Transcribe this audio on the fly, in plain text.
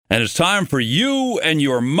And it's time for You and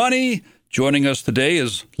Your Money. Joining us today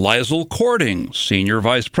is Liesl Cording, Senior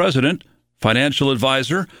Vice President, Financial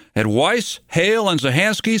Advisor at Weiss, Hale, and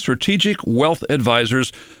Zahansky Strategic Wealth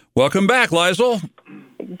Advisors. Welcome back, Liesl.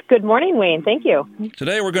 Good morning, Wayne. Thank you.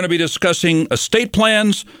 Today we're going to be discussing estate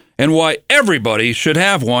plans and why everybody should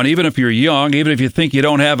have one, even if you're young, even if you think you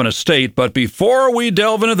don't have an estate. But before we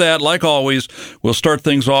delve into that, like always, we'll start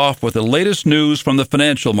things off with the latest news from the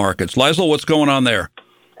financial markets. Liesl, what's going on there?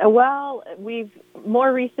 Well, we've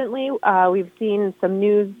seen some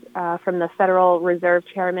news from the Federal Reserve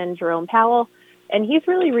Chairman, Jerome Powell, and he's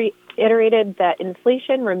really reiterated that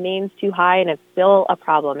inflation remains too high and it's still a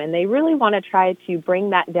problem. And they really want to try to bring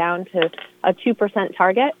that down to a 2%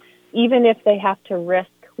 target, even if they have to risk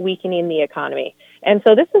weakening the economy. And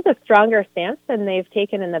so this is a stronger stance than they've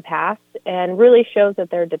taken in the past and really shows that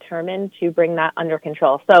they're determined to bring that under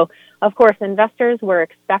control. So, of course, investors were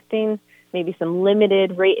expecting maybe some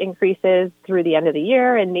limited rate increases through the end of the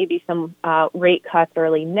year and maybe some rate cuts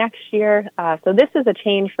early next year. So this is a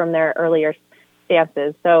change from their earlier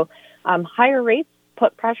stances. So higher rates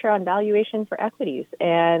put pressure on valuation for equities.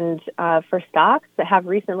 And for stocks that have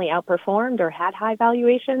recently outperformed or had high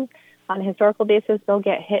valuations on a historical basis, they'll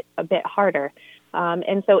get hit a bit harder.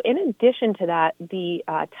 And so in addition to that, the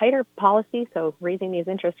tighter policy, so raising these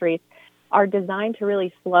interest rates, are designed to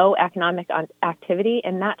really slow economic activity,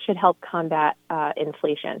 and that should help combat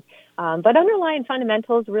inflation. But underlying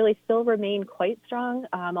fundamentals really still remain quite strong,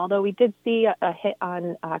 although we did see a hit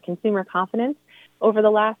on consumer confidence over the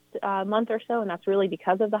last month or so, and that's really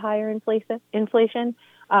because of the higher inflation.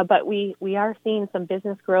 But we are seeing some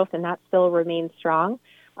business growth, and that still remains strong.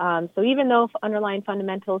 So even though underlying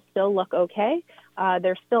fundamentals still look okay,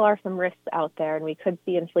 there still are some risks out there, and we could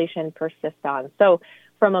see inflation persist on. So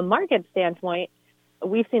from a market standpoint,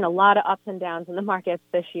 we've seen a lot of ups and downs in the markets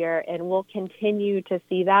this year, and we'll continue to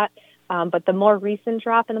see that. But the more recent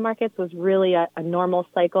drop in the markets was really a normal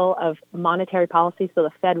cycle of monetary policy, so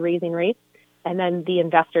the Fed raising rates, and then the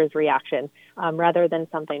investors' reaction rather than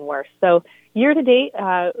something worse. So year to date,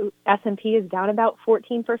 S&P is down about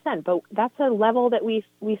 14%, but that's a level that we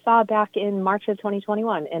saw back in March of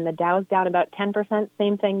 2021, and the Dow's down about 10%,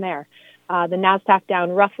 same thing there. The NASDAQ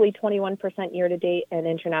down roughly 21% year to date, and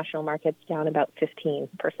international markets down about 15%.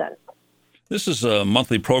 This is a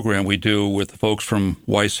monthly program we do with the folks from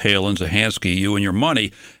Weiss, Hale, and Zahansky, You and Your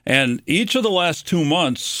Money. And each of the last 2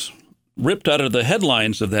 months, ripped out of the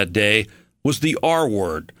headlines of that day, was the R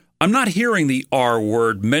word. I'm not hearing the R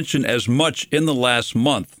word mentioned as much in the last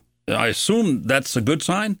month. I assume that's a good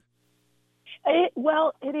sign?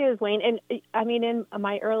 Well, it is, Wayne. And I mean, in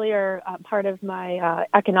my earlier part of my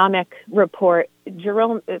economic report,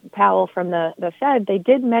 Jerome Powell from the Fed, they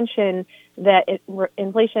did mention that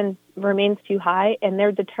inflation remains too high, and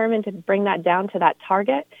they're determined to bring that down to that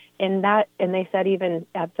target. And they said even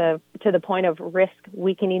to the point of risk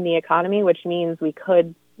weakening the economy, which means we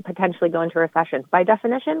could potentially go into recession. By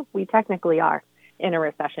definition, we technically are in a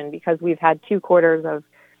recession because we've had 2 quarters of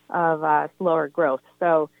slower growth.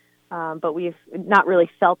 So. But we've not really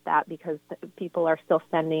felt that because people are still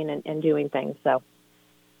spending and doing things. So,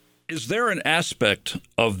 is there an aspect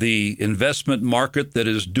of the investment market that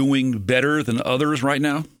is doing better than others right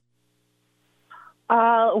now?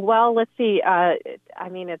 Well, let's see.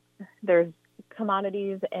 There's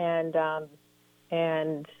commodities and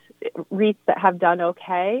REITs that have done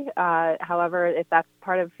okay. However, if that's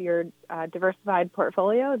part of your diversified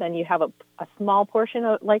portfolio, then you have a small portion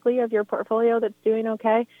likely of your portfolio that's doing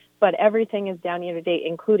okay. But everything is down year to date,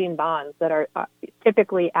 including bonds that are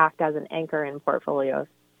typically act as an anchor in portfolios.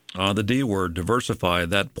 The D word, diversify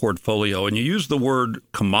that portfolio. And you use the word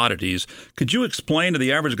commodities. Could you explain to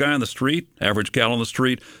the average guy on the street, average gal on the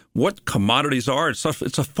street, what commodities are? It's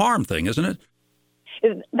a farm thing, isn't it?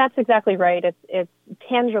 That's exactly right. It's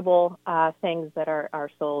tangible things that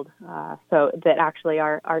are sold, so that actually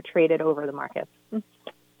are traded over the markets.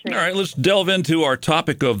 All right, let's delve into our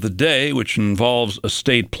topic of the day, which involves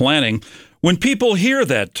estate planning. When people hear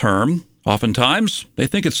that term, oftentimes they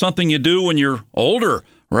think it's something you do when you're older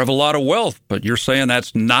or have a lot of wealth, but you're saying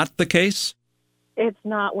that's not the case? It's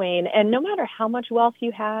not, Wayne. And no matter how much wealth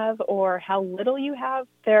you have or how little you have,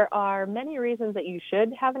 there are many reasons that you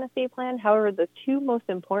should have an estate plan. However, the 2 most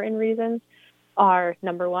important reasons are,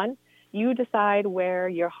 number 1, you decide where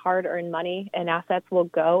your hard-earned money and assets will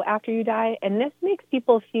go after you die. And this makes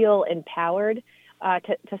people feel empowered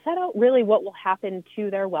to set out really what will happen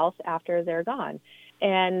to their wealth after they're gone.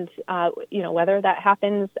 And, whether that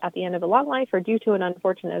happens at the end of a long life or due to an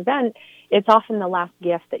unfortunate event, it's often the last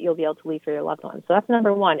gift that you'll be able to leave for your loved ones. So that's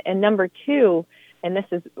number 1. And number 2, and this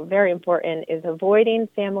is very important, is avoiding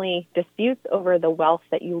family disputes over the wealth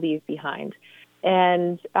that you leave behind.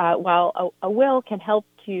 And while a will can help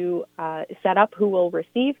to set up who will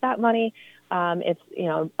receive that money, it's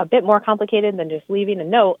a bit more complicated than just leaving a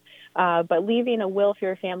note. But leaving a will for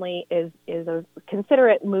your family is a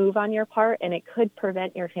considerate move on your part, and it could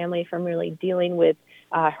prevent your family from really dealing with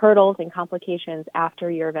hurdles and complications after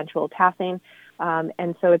your eventual passing.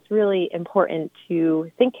 And so it's really important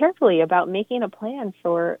to think carefully about making a plan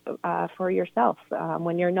for yourself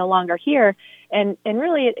when you're no longer here. And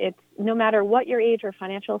really, it's no matter what your age or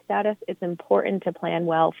financial status, it's important to plan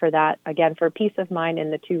well for that, again, for peace of mind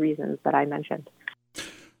and the two reasons that I mentioned.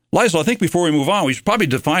 Liza, I think before we move on, we should probably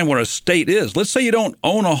define what an estate is. Let's say you don't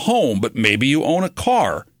own a home, but maybe you own a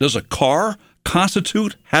car. Does a car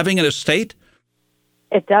constitute having an estate?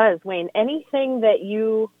 It does, Wayne. Anything that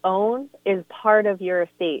you own is part of your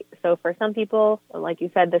estate. So for some people, like you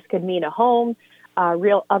said, this could mean a home,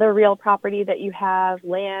 other real property that you have,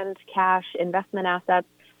 land, cash, investment assets.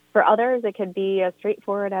 For others, it could be as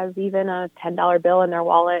straightforward as even a $10 bill in their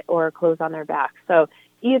wallet or clothes on their back. So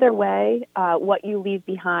either way, what you leave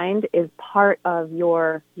behind is part of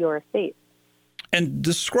your estate. And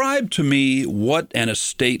describe to me what an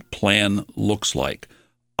estate plan looks like.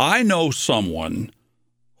 I know someone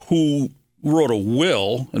who wrote a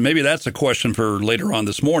will, and maybe that's a question for later on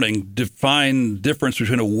this morning, define difference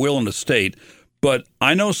between a will and estate. But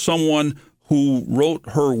I know someone who wrote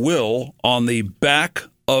her will on the back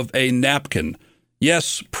of a napkin.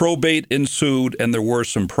 Yes, probate ensued and there were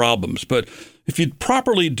some problems. But if you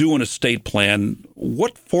properly do an estate plan,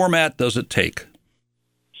 what format does it take?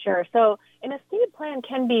 Sure. So an estate plan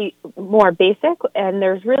can be more basic, and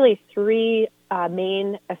there's really three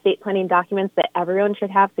main estate planning documents that everyone should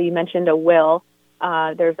have. So you mentioned a will.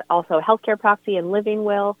 There's also a healthcare proxy and living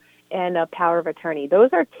will, and a power of attorney.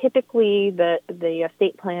 Those are typically the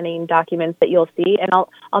estate planning documents that you'll see. And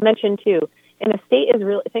I'll mention too, an estate is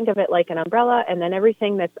really, think of it like an umbrella, and then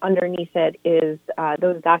everything that's underneath it is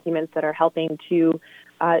those documents that are helping to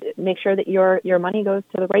make sure that your money goes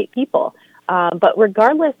to the right people. But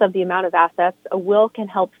regardless of the amount of assets, a will can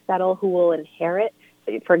help settle who will inherit.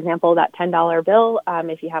 For example, that $10 bill,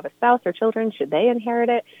 if you have a spouse or children, should they inherit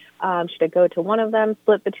it? Should it go to one of them,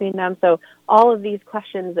 split between them? So all of these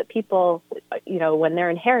questions that people, when they're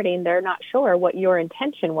inheriting, they're not sure what your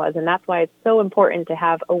intention was. And that's why it's so important to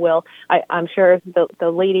have a will. I'm sure the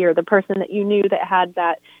lady or the person that you knew that had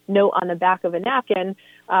that note on the back of a napkin,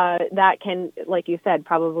 that can, like you said,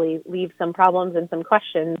 probably leave some problems and some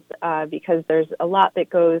questions because there's a lot that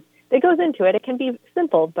goes into it. It can be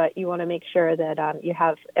simple, but you want to make sure that you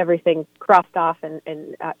have everything crossed off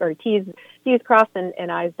or T's crossed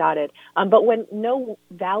and I's dotted. But when no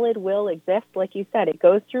valid will exists, like you said, it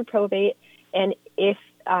goes through probate. And if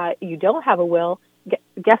you don't have a will,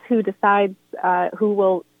 guess who decides who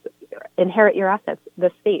will inherit your assets?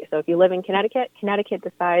 The state. So if you live in Connecticut, Connecticut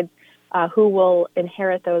decides who will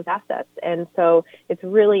inherit those assets. And so it's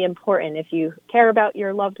really important if you care about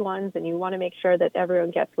your loved ones and you want to make sure that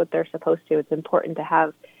everyone gets what they're supposed to, it's important to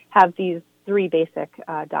have these three basic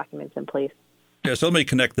documents in place. Yeah, so let me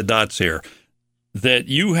connect the dots here. That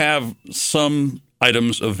you have some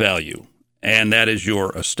items of value, and that is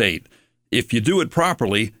your estate. If you do it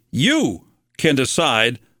properly, you can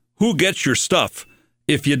decide who gets your stuff.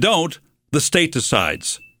 If you don't, the state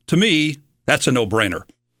decides. To me, that's a no-brainer.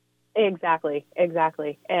 Exactly.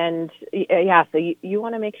 And so you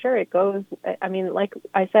want to make sure it goes, I mean, like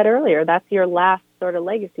I said earlier, that's your last sort of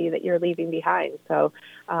legacy that you're leaving behind. So,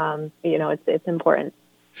 it's important.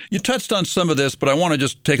 You touched on some of this, but I want to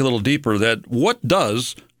just take a little deeper that what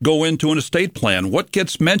does go into an estate plan? What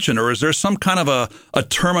gets mentioned? Or is there some kind of a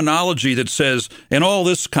terminology that says, and all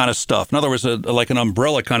this kind of stuff? In other words, like an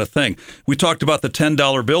umbrella kind of thing. We talked about the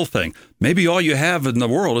 $10 bill thing. Maybe all you have in the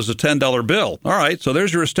world is a $10 bill. All right, so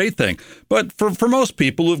there's your estate thing. But for most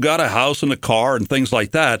people who've got a house and a car and things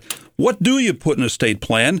like that, what do you put in an estate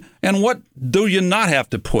plan, and what do you not have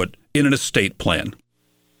to put in an estate plan?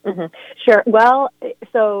 Mm-hmm. Sure. Well,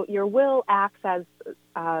 so your will acts as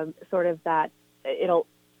sort of that. It'll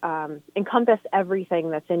encompass everything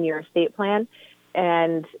that's in your estate plan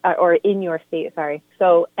and or in your estate. Sorry.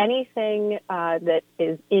 So anything that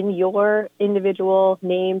is in your individual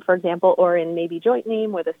name, for example, or in maybe joint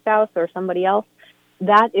name with a spouse or somebody else,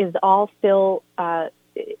 that is all still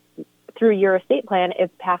through your estate plan.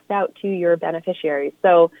 It's passed out to your beneficiaries.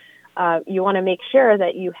 So you want to make sure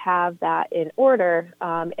that you have that in order,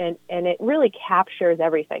 and it really captures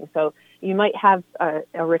everything. So you might have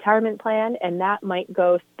a retirement plan, and that might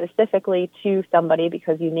go specifically to somebody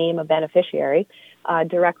because you name a beneficiary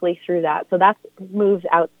directly through that. So that moves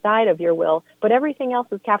outside of your will, but everything else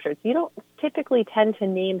is captured. So you don't typically tend to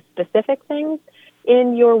name specific things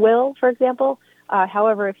in your will, for example.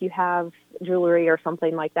 However, if you have jewelry or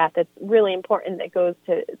something like that that's really important that goes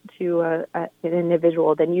to an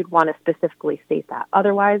individual, then you'd want to specifically state that.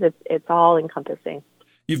 Otherwise, it's all encompassing.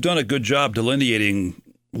 You've done a good job delineating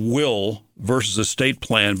will versus estate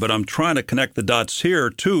plan, but I'm trying to connect the dots here,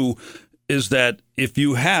 too, is that if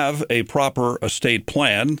you have a proper estate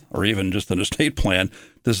plan, or even just an estate plan,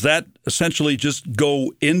 does that essentially just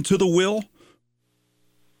go into the will?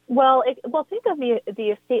 Well, think of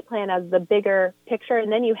the estate plan as the bigger picture, and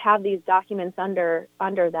then you have these documents under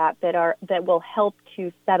that will help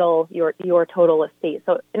to settle your total estate.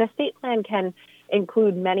 So an estate plan can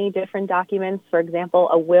include many different documents. For example,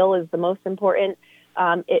 a will is the most important.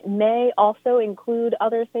 It may also include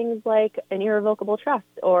other things like an irrevocable trust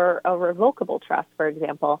or a revocable trust, for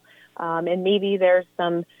example. And maybe there's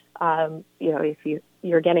some, if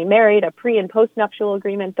you're getting married, a pre- and post-nuptial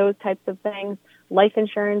agreement, those types of things. Life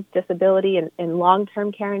insurance, disability, and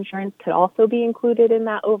long-term care insurance could also be included in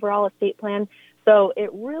that overall estate plan. So it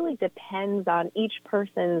really depends on each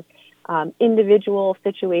person's individual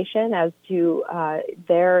situation as to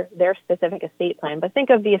their specific estate plan. But think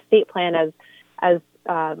of the estate plan as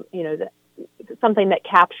something that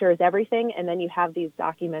captures everything, and then you have these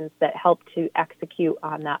documents that help to execute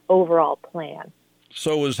on that overall plan.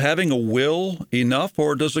 So is having a will enough,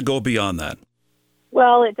 or does it go beyond that?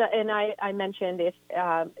 Well, and I mentioned if,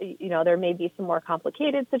 there may be some more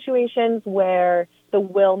complicated situations where the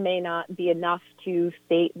will may not be enough to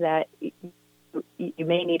state that you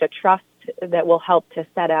may need a trust that will help to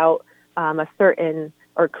set out a certain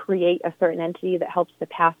or create a certain entity that helps to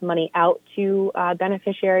pass money out to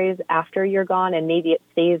beneficiaries after you're gone, and maybe it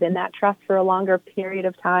stays in that trust for a longer period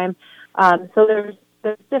of time. So there's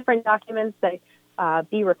different documents that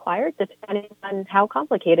be required depending on how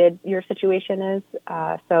complicated your situation is.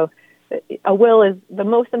 So a will is the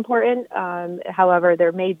most important. However,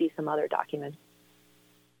 there may be some other documents.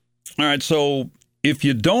 All right. So if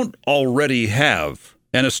you don't already have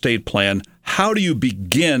an estate plan, how do you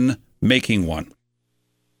begin making one?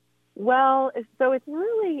 Well, so it's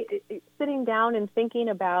really sitting down and thinking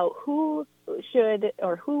about who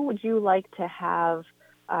would you like to have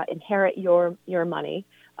inherit your money.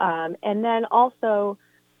 And then also,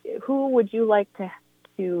 who would you like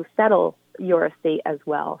to settle your estate as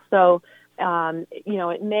well? So,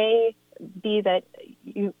 it may be that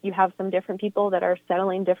you have some different people that are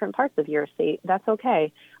settling different parts of your estate. That's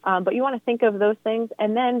okay. But you want to think of those things.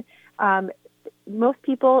 And then most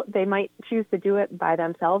people, they might choose to do it by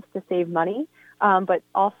themselves to save money. But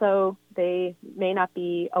also they may not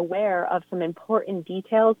be aware of some important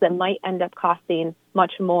details that might end up costing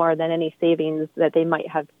much more than any savings that they might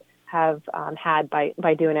have had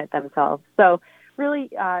by doing it themselves. So really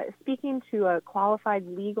speaking to a qualified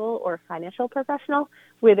legal or financial professional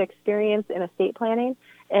with experience in estate planning,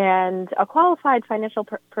 and a qualified financial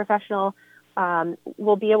professional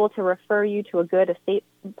will be able to refer you to a good estate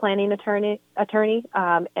planning attorney.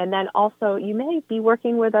 And then also you may be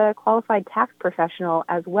working with a qualified tax professional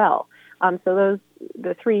as well. So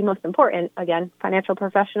the three most important, again, financial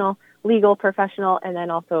professional, legal professional, and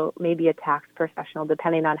then also maybe a tax professional,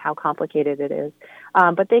 depending on how complicated it is.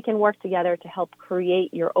 But they can work together to help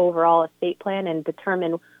create your overall estate plan and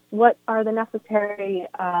determine what are the necessary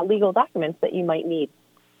legal documents that you might need.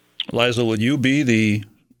 Liza, will you be the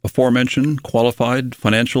aforementioned qualified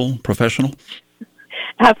financial professional?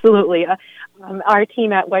 Absolutely. Our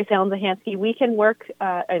team at Weiss Allen Zahansky, we can work,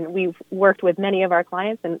 and we've worked with many of our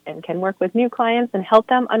clients and can work with new clients and help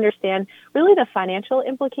them understand really the financial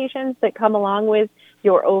implications that come along with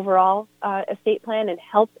your overall estate plan, and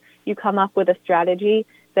help you come up with a strategy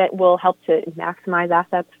that will help to maximize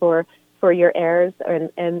assets for your heirs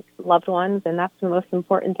and loved ones. And that's the most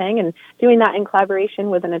important thing. And doing that in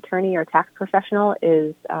collaboration with an attorney or tax professional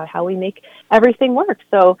is how we make everything work.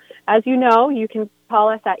 So as you know, you can call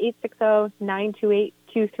us at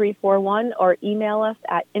 860-928-2341 or email us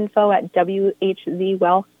at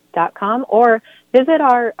info@whzwealth.com, or visit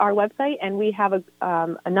our website, and we have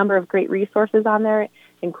a number of great resources on there,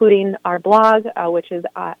 including our blog, which is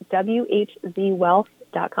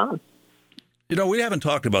whzwealth.com. We haven't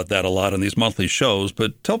talked about that a lot on these monthly shows,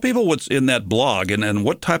 but tell people what's in that blog and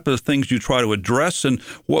what type of things you try to address, and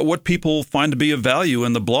what people find to be of value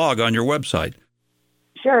in the blog on your website.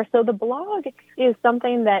 Sure. So the blog is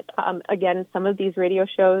something that, again, some of these radio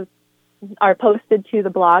shows are posted to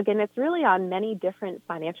the blog, and it's really on many different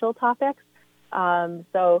financial topics.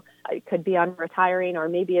 So it could be on retiring, or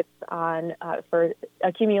maybe it's on for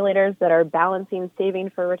accumulators that are balancing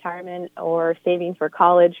saving for retirement or saving for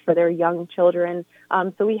college for their young children.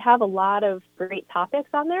 So we have a lot of great topics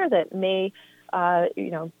on there that may,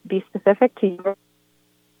 be specific to your.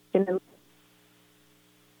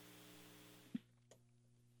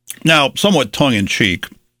 Now, somewhat tongue-in-cheek,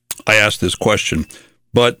 I asked this question,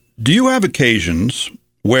 but do you have occasions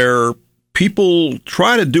where people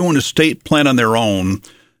try to do an estate plan on their own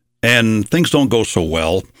and things don't go so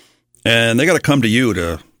well, and they got to come to you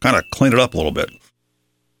to kind of clean it up a little bit?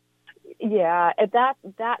 Yeah,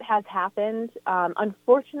 that has happened.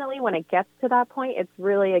 Unfortunately, when it gets to that point, it's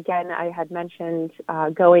really, again, I had mentioned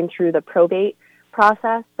going through the probate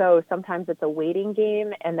process. So sometimes it's a waiting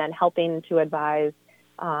game, and then helping to advise,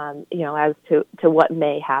 as to what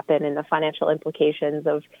may happen and the financial implications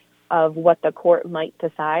of what the court might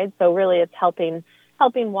decide. So really, it's helping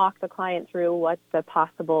walk the client through what the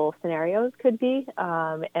possible scenarios could be,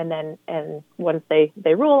 and once they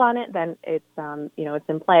rule on it, then it's it's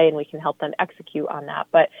in play, and we can help them execute on that.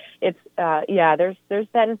 But it's there's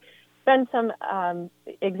been some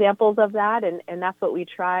examples of that, and that's what we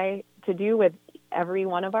try to do with every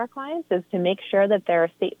one of our clients, is to make sure that their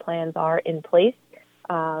estate plans are in place,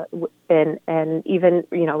 and even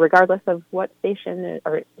regardless of what station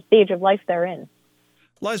or stage of life they're in.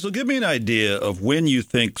 Liza, give me an idea of when you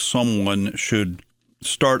think someone should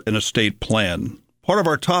start an estate plan. Part of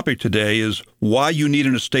our topic today is why you need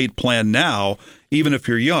an estate plan now, even if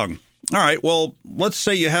you're young. All right, well, let's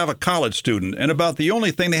say you have a college student, and about the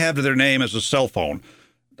only thing they have to their name is a cell phone.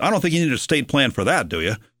 I don't think you need an estate plan for that, do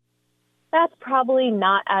you? That's probably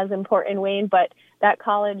not as important, Wayne, but that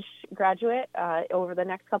college graduate, over the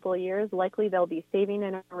next couple of years, likely they'll be saving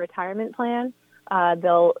in a retirement plan.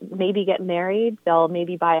 They'll maybe get married. They'll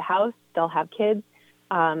maybe buy a house. They'll have kids.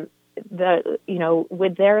 With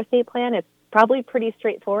their estate plan, it's probably pretty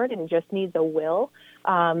straightforward and just needs a will.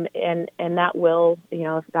 And that will,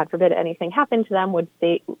 if God forbid anything happened to them, would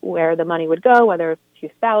state where the money would go, whether it's to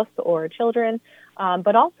spouse or children.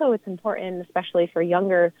 But also it's important, especially for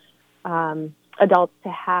younger adults, to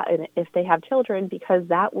have, if they have children, because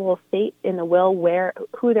that will state in the will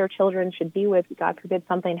who their children should be with. God forbid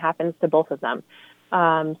something happens to both of them.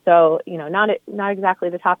 Not exactly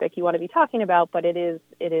the topic you want to be talking about, but it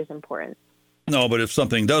is important. No, but if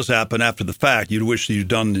something does happen after the fact, you'd wish that you'd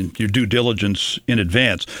done your due diligence in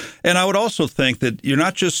advance. And I would also think that you're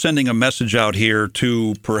not just sending a message out here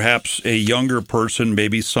to perhaps a younger person,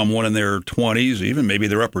 maybe someone in their 20s, even maybe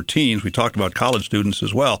their upper teens. We talked about college students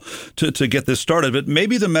as well, to get this started. But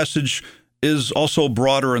maybe the message is also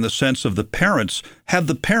broader in the sense of the parents. Have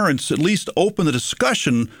the parents at least open the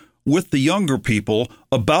discussion with the younger people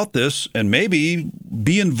about this, and maybe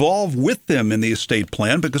be involved with them in the estate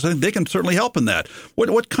plan, because I think they can certainly help in that.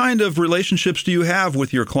 What kind of relationships do you have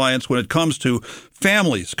with your clients when it comes to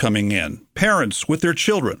families coming in, parents with their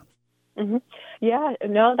children? Mm-hmm. Yeah,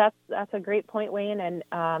 no, that's a great point, Wayne, and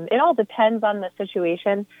it all depends on the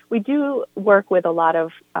situation. We do work with a lot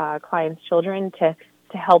of clients' children to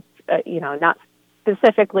help, not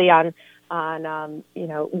specifically on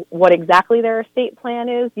what exactly their estate plan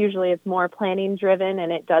is. Usually it's more planning driven, and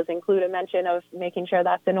it does include a mention of making sure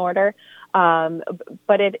that's in order.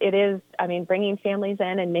 But it is, bringing families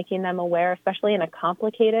in and making them aware, especially in a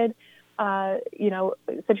complicated,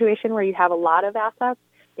 situation where you have a lot of assets.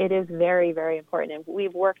 It is very, very important. And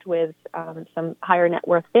we've worked with some higher net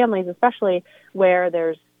worth families, especially where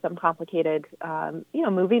there's some complicated,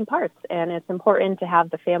 moving parts. And it's important to have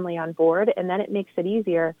the family on board, and then it makes it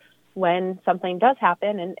easier when something does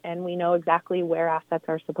happen, and we know exactly where assets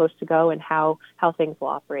are supposed to go and how things will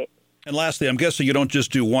operate. And lastly, I'm guessing you don't just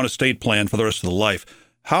do one estate plan for the rest of the life.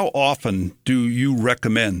 How often do you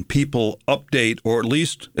recommend people update or at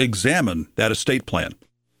least examine that estate plan?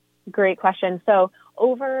 Great question. So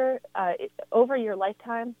over your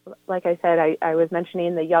lifetime, like I said, I was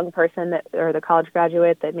mentioning the young person or the college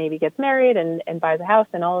graduate that maybe gets married and buys a house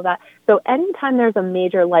and all of that. So anytime there's a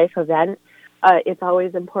major life event, it's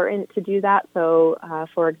always important to do that. So,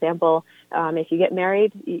 for example, if you get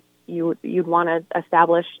married, you'd want to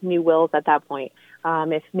establish new wills at that point.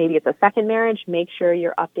 If maybe it's a second marriage, make sure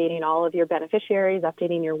you're updating all of your beneficiaries,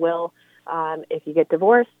 updating your will. If you get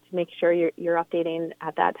divorced, make sure you're updating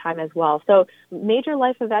at that time as well. So major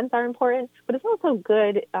life events are important, but it's also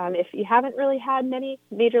good if you haven't really had many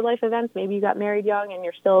major life events. Maybe you got married young and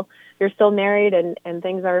you're still married and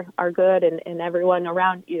things are good, and everyone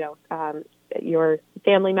around your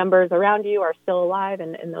family members around you are still alive,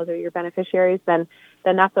 and those are your beneficiaries. Then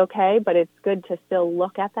that's okay. But it's good to still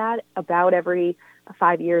look at that about every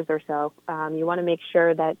 5 years or so. You want to make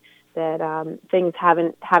sure that that things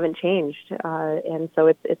haven't changed, and so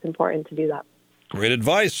it's important to do that. Great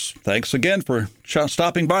advice. Thanks again for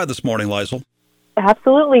stopping by this morning, Liesl.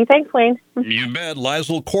 Absolutely. Thanks, Wayne. You bet.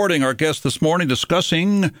 Liesl Cording, our guest this morning,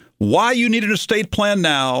 discussing why you need an estate plan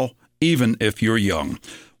now, even if you're young.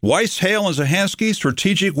 Weiss, Hale & Zahansky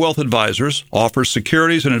Strategic Wealth Advisors offers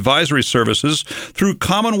securities and advisory services through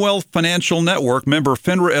Commonwealth Financial Network, member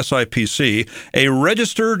FINRA SIPC, a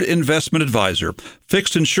registered investment advisor.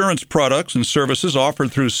 Fixed insurance products and services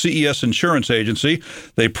offered through CES Insurance Agency.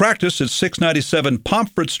 They practice at 697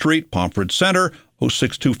 Pomfret Street, Pomfret Center,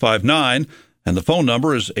 06259, and the phone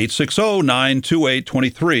number is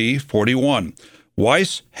 860-928-2341.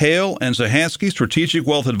 Weiss, Hale & Zahansky Strategic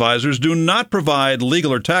Wealth Advisors do not provide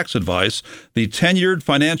legal or tax advice. The tenured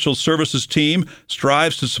financial services team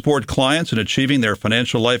strives to support clients in achieving their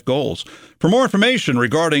financial life goals. For more information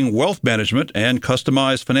regarding wealth management and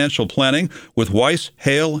customized financial planning with Weiss,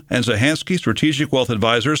 Hale & Zahansky Strategic Wealth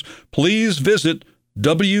Advisors, please visit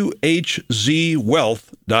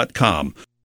WHZwealth.com.